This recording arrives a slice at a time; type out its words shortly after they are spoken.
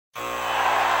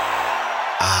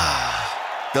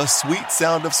The sweet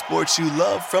sound of sports you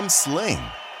love from Sling.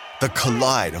 The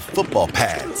collide of football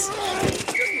pads.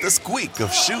 The squeak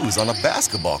of shoes on a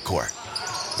basketball court.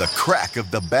 The crack of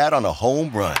the bat on a home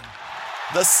run.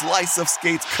 The slice of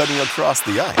skates cutting across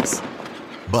the ice.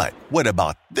 But what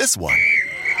about this one?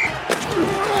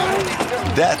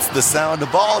 That's the sound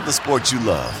of all the sports you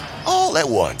love, all at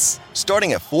once.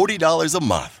 Starting at $40 a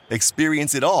month.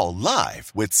 Experience it all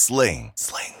live with Sling.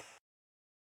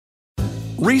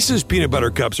 Reese's Peanut Butter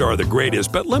Cups are the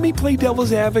greatest, but let me play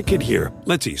devil's advocate here.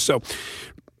 Let's see. So,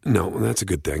 no, that's a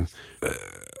good thing.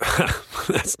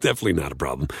 That's definitely not a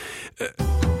problem.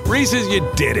 Reese's, you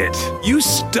did it. You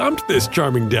stumped this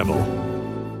charming devil.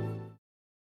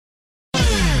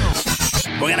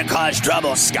 We're going to cause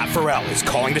trouble. Scott Farrell is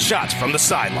calling the shots from the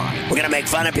sideline. We're going to make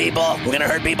fun of people. We're going to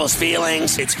hurt people's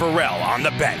feelings. It's Farrell on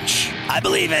the bench. I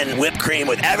believe in whipped cream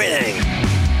with everything.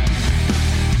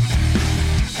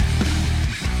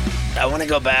 I want to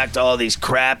go back to all these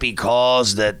crappy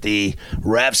calls that the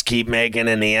refs keep making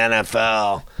in the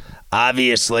NFL.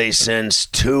 Obviously, since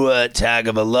Tua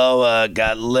Tagovailoa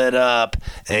got lit up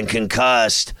and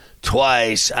concussed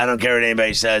twice, I don't care what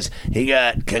anybody says, he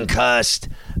got concussed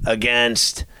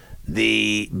against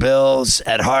the Bills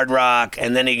at Hard Rock,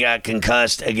 and then he got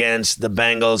concussed against the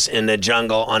Bengals in the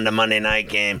jungle on the Monday night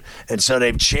game. And so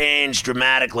they've changed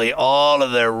dramatically all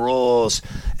of their rules,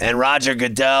 and Roger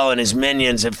Goodell and his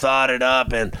minions have thought it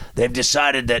up, and they've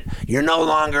decided that you're no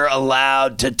longer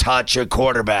allowed to touch a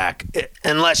quarterback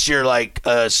unless you're like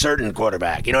a certain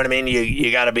quarterback. You know what I mean?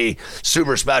 You got to be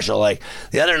super special. Like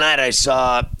the other night I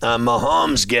saw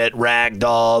Mahomes get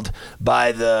ragdolled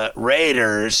by the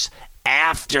Raiders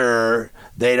after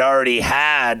they'd already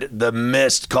had the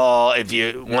missed call, if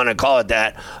you want to call it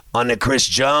that, on the Chris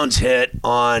Jones hit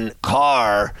on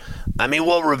Carr. I mean,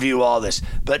 we'll review all this.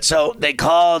 But so they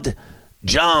called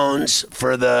Jones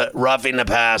for the roughing the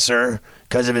passer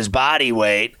because of his body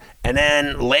weight. And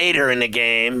then later in the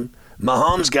game,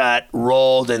 Mahomes got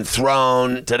rolled and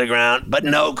thrown to the ground, but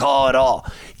no call at all.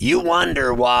 You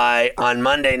wonder why on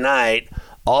Monday night,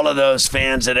 all of those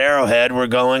fans at Arrowhead were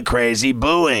going crazy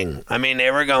booing. I mean,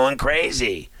 they were going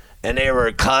crazy. And they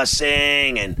were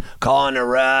cussing and calling the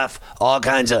ref all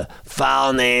kinds of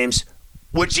foul names,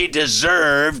 which he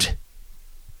deserved.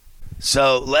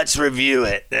 So let's review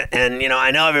it. And, you know,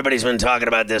 I know everybody's been talking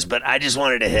about this, but I just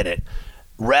wanted to hit it.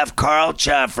 Ref Carl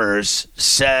Cheffers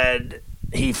said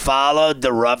he followed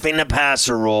the roughing the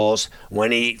passer rules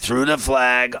when he threw the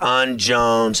flag on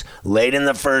Jones late in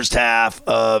the first half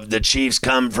of the Chiefs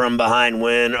come from behind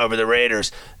win over the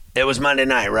Raiders. It was Monday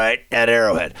night, right, at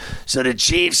Arrowhead. So the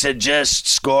Chiefs had just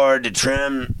scored to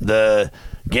trim the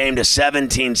game to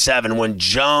 17-7 when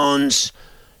Jones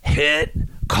hit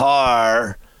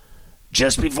Carr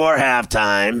just before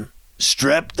halftime,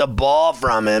 stripped the ball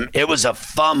from him. It was a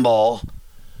fumble.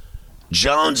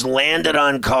 Jones landed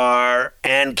on Carr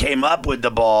and came up with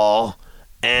the ball,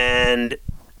 and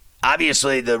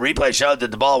obviously the replay showed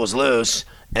that the ball was loose,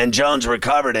 and Jones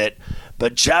recovered it.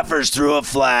 But Cheffers threw a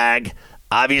flag,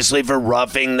 obviously for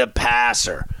roughing the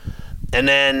passer. And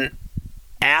then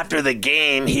after the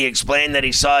game, he explained that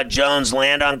he saw Jones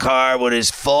land on Carr with his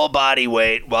full body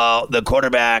weight while the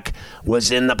quarterback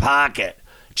was in the pocket.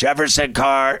 Cheffers said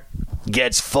Carr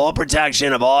gets full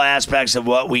protection of all aspects of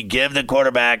what we give the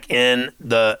quarterback in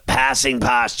the passing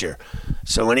posture.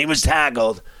 So when he was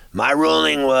tackled, my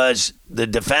ruling was the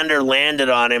defender landed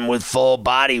on him with full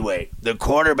body weight. The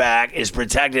quarterback is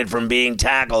protected from being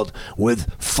tackled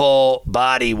with full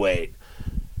body weight.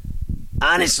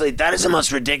 Honestly, that is the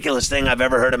most ridiculous thing I've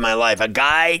ever heard in my life. A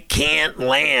guy can't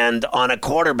land on a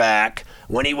quarterback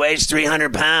when he weighs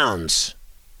 300 pounds.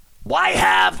 Why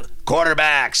have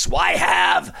quarterbacks? Why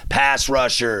have pass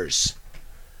rushers?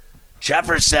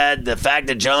 Cheffers said the fact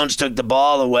that Jones took the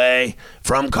ball away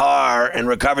from Carr and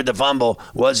recovered the fumble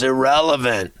was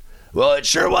irrelevant. Well, it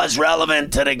sure was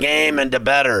relevant to the game and to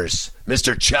bettors,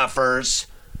 Mr. Cheffers.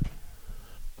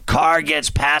 Carr gets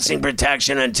passing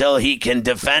protection until he can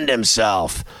defend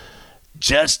himself.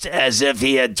 Just as if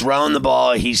he had thrown the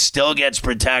ball, he still gets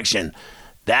protection.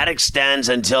 That extends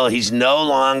until he's no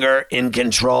longer in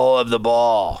control of the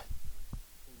ball.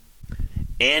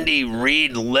 Andy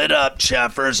Reid lit up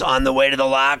Cheffers on the way to the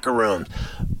locker room.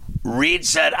 Reid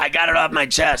said, I got it off my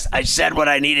chest. I said what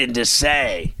I needed to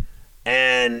say.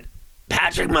 And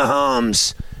Patrick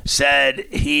Mahomes said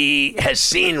he has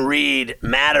seen Reid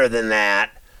madder than that,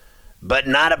 but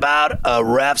not about a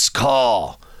ref's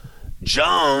call.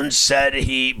 Jones said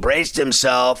he braced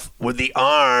himself with the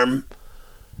arm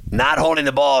not holding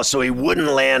the ball so he wouldn't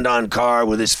land on Carr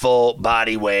with his full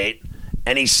body weight.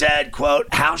 And he said,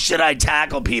 quote, how should I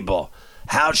tackle people?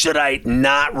 How should I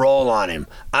not roll on him?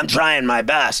 I'm trying my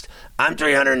best. I'm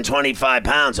 325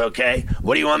 pounds, okay?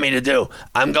 What do you want me to do?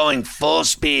 I'm going full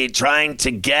speed trying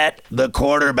to get the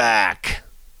quarterback.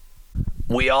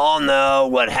 We all know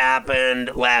what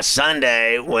happened last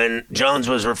Sunday when Jones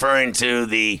was referring to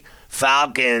the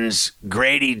Falcons'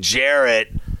 Grady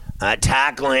Jarrett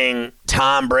tackling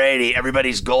Tom Brady,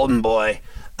 everybody's golden boy.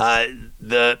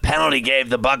 The penalty gave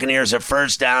the Buccaneers a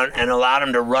first down and allowed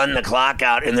them to run the clock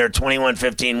out in their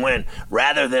 21-15 win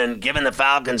rather than giving the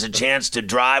Falcons a chance to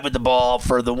drive with the ball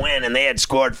for the win. And they had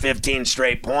scored 15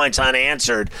 straight points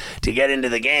unanswered to get into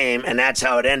the game, and that's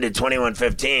how it ended,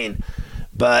 21-15.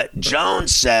 But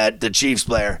Jones said, the Chiefs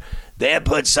player, they have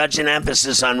put such an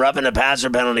emphasis on roughing the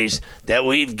passer penalties that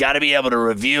we've got to be able to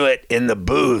review it in the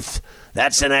booth.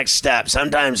 That's the next step.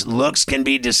 Sometimes looks can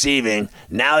be deceiving.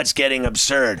 Now it's getting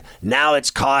absurd. Now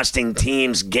it's costing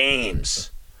teams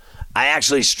games. I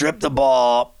actually stripped the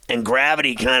ball, and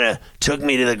gravity kind of took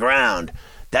me to the ground.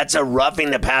 That's a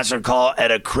roughing the passer call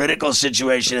at a critical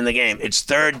situation in the game. It's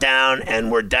third down,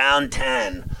 and we're down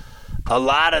 10. A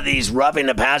lot of these roughing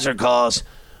the passer calls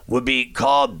would be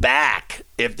called back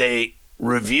if they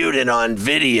reviewed it on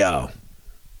video.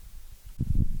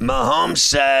 Mahomes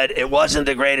said it wasn't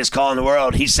the greatest call in the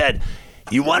world. He said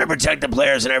you want to protect the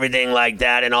players and everything like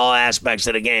that in all aspects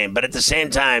of the game. But at the same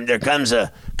time, there comes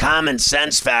a common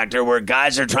sense factor where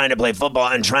guys are trying to play football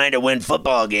and trying to win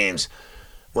football games.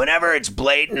 Whenever it's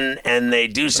blatant and they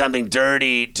do something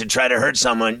dirty to try to hurt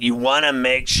someone, you want to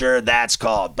make sure that's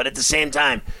called. But at the same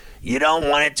time, you don't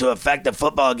want it to affect the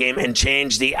football game and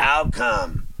change the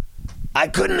outcome. I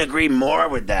couldn't agree more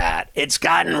with that. It's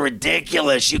gotten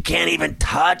ridiculous. You can't even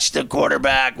touch the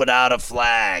quarterback without a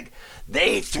flag.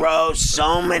 They throw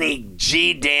so many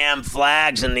G-damn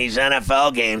flags in these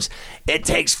NFL games. It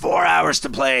takes 4 hours to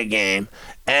play a game,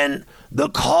 and the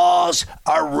calls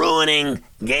are ruining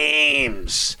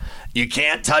games. You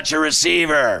can't touch a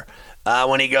receiver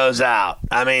when he goes out.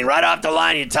 I mean, right off the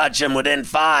line, you touch him within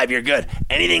 5, you're good.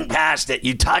 Anything past it,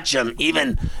 you touch him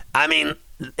even,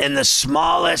 in the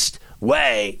smallest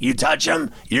way, you touch him,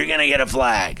 you're going to get a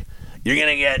flag. You're going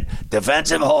to get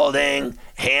defensive holding,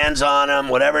 hands on him,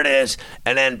 whatever it is,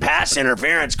 and then pass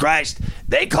interference. Christ,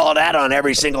 they call that on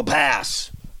every single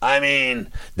pass. I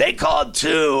mean, they called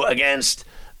 2 against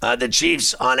the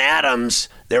Chiefs on Adams.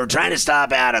 They were trying to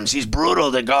stop Adams. He's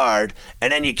brutal to guard,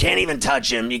 and then you can't even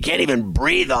touch him. You can't even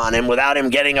breathe on him without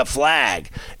him getting a flag.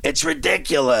 It's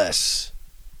ridiculous.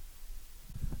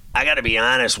 I got to be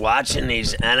honest, watching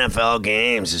these NFL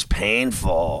games is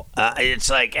painful. It's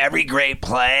like every great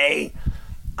play,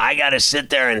 I got to sit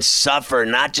there and suffer,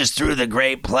 not just through the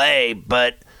great play,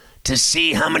 but to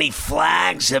see how many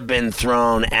flags have been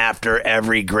thrown after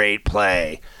every great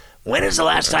play. When is the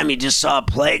last time you just saw a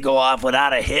play go off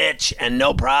without a hitch and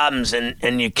no problems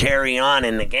and you carry on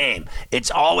in the game? It's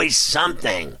always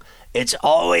something. It's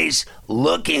always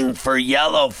looking for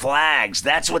yellow flags.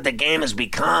 That's what the game has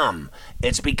become.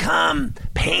 It's become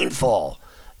painful.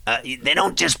 They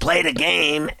don't just play the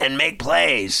game and make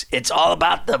plays. It's all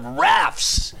about the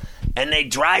refs, and they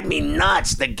drive me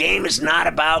nuts. The game is not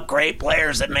about great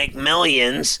players that make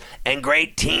millions and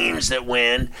great teams that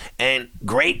win and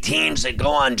great teams that go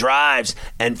on drives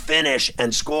and finish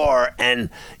and score and,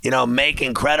 make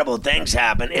incredible things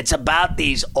happen. It's about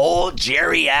these old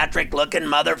geriatric-looking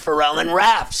Mother Pharrellin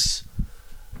refs.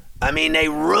 I mean, they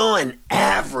ruin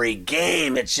every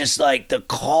game. It's just like the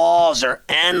calls are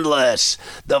endless.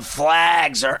 The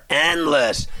flags are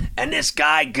endless. And this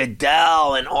guy,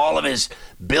 Goodell, and all of his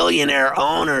billionaire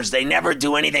owners, they never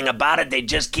do anything about it. They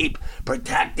just keep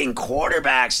protecting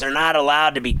quarterbacks. They're not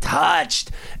allowed to be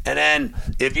touched. And then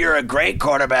if you're a great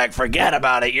quarterback, forget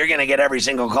about it. You're going to get every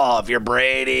single call. If you're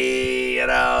Brady,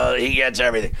 he gets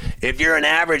everything. If you're an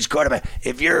average quarterback,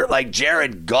 if you're like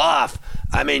Jared Goff,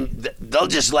 they'll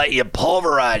just let you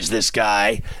pulverize this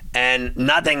guy and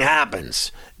nothing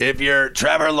happens. If you're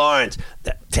Trevor Lawrence,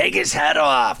 take his head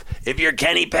off. If you're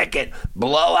Kenny Pickett,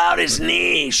 blow out his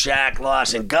knee, Shaq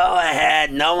Lawson. Go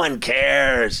ahead. No one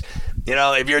cares.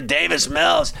 If you're Davis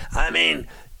Mills,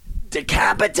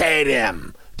 decapitate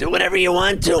him. Do whatever you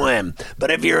want to him. But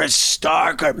if you're a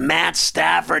Stark or Matt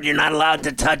Stafford, you're not allowed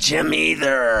to touch him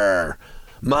either.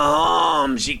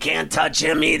 Mahomes, you can't touch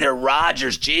him either.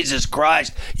 Rodgers, Jesus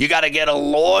Christ, you got to get a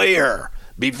lawyer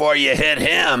before you hit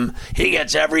him. He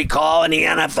gets every call in the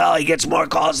NFL. He gets more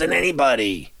calls than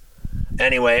anybody.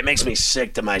 Anyway, it makes me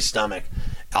sick to my stomach.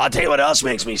 I'll tell you what else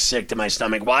makes me sick to my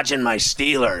stomach. Watching my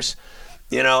Steelers.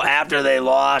 after they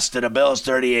lost to the Bills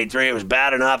 38-3, it was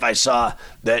bad enough. I saw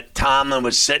that Tomlin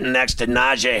was sitting next to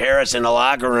Najee Harris in the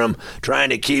locker room trying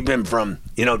to keep him from,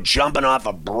 jumping off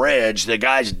a bridge. The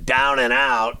guy's down and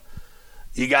out.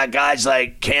 You got guys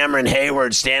like Cameron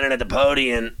Hayward standing at the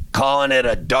podium calling it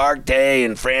a dark day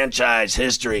in franchise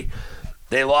history.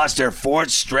 They lost their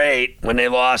fourth straight when they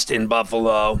lost in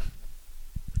Buffalo.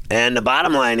 And the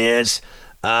bottom line is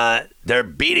they're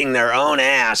beating their own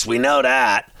ass. We know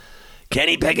that.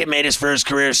 Kenny Pickett made his first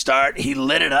career start. He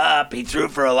lit it up. He threw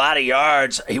for a lot of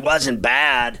yards. He wasn't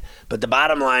bad. But the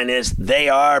bottom line is they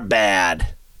are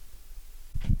bad.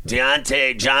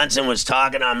 Deontay Johnson was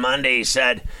talking on Monday. He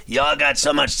said, y'all got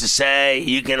so much to say.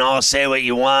 You can all say what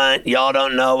you want. Y'all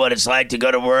don't know what it's like to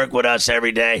go to work with us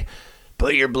every day.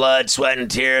 Put your blood, sweat,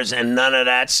 and tears, and none of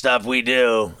that stuff we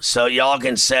do. So y'all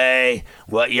can say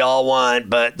what y'all want,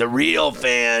 but the real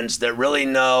fans that really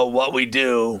know what we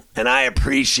do, and I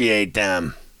appreciate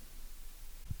them.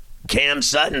 Cam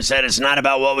Sutton said it's not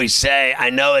about what we say.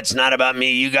 I know it's not about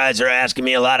me. You guys are asking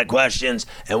me a lot of questions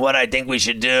and what I think we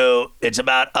should do. It's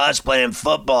about us playing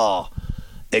football.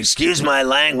 Excuse my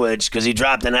language, because he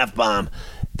dropped an F-bomb.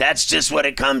 That's just what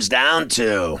it comes down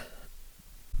to.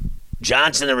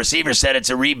 Johnson, the receiver, said it's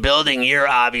a rebuilding year,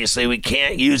 obviously. We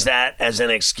can't use that as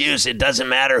an excuse. It doesn't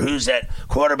matter who's at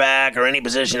quarterback or any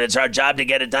position. It's our job to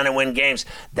get it done and win games.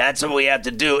 That's what we have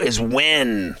to do, is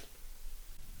win.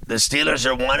 The Steelers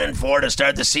are 1-4 to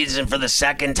start the season for the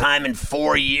second time in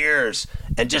 4 years,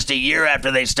 and just a year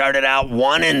after they started out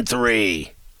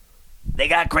 1-3. They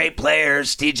got great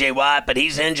players, TJ Watt, but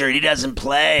he's injured. He doesn't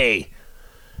play.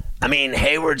 I mean,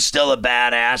 Hayward's still a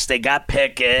badass. They got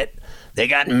Pickett. They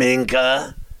got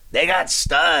Minka. They got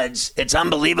studs. It's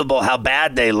unbelievable how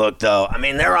bad they look, though. I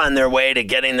mean, they're on their way to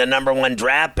getting the number 1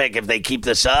 draft pick if they keep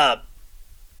this up.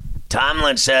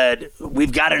 Tomlin said,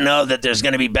 we've got to know that there's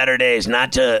going to be better days,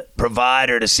 not to provide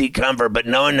or to seek comfort, but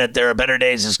knowing that there are better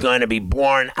days is going to be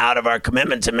born out of our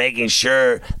commitment to making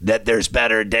sure that there's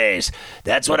better days.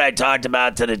 That's what I talked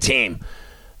about to the team.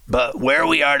 But where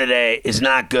we are today is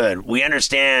not good. We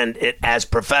understand it as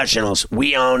professionals.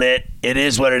 We own it. It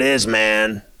is what it is,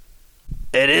 man.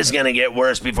 It is going to get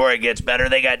worse before it gets better.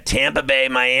 They got Tampa Bay,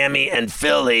 Miami, and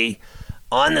Philly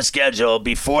on the schedule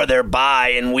before their bye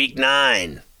in Week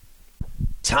 9.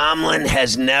 Tomlin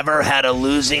has never had a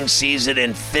losing season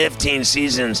in 15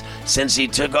 seasons since he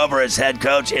took over as head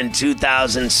coach in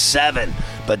 2007.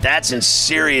 But that's in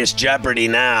serious jeopardy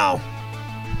now.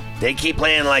 They keep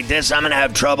playing like this, I'm going to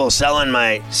have trouble selling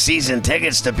my season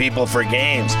tickets to people for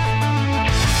games.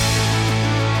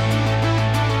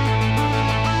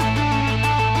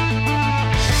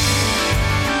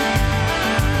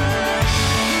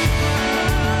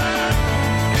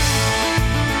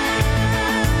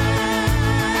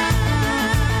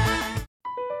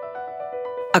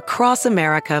 Across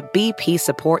America, BP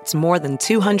supports more than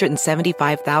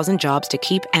 275,000 jobs to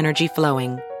keep energy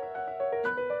flowing.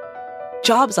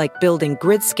 Jobs like building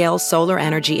grid-scale solar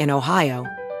energy in Ohio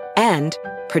and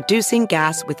producing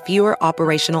gas with fewer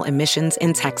operational emissions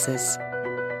in Texas.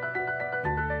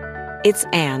 It's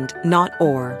and, not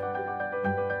or.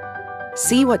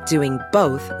 See what doing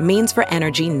both means for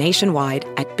energy nationwide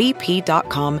at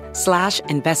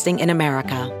bp.com/investing in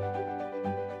America.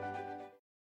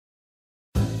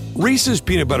 Reese's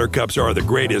Peanut Butter Cups are the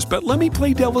greatest, but let me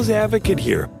play devil's advocate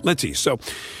here. Let's see. So,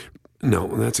 no,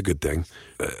 that's a good thing.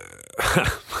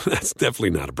 That's definitely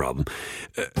not a problem.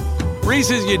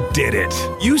 Reese's, you did it.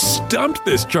 You stumped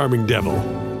this charming devil.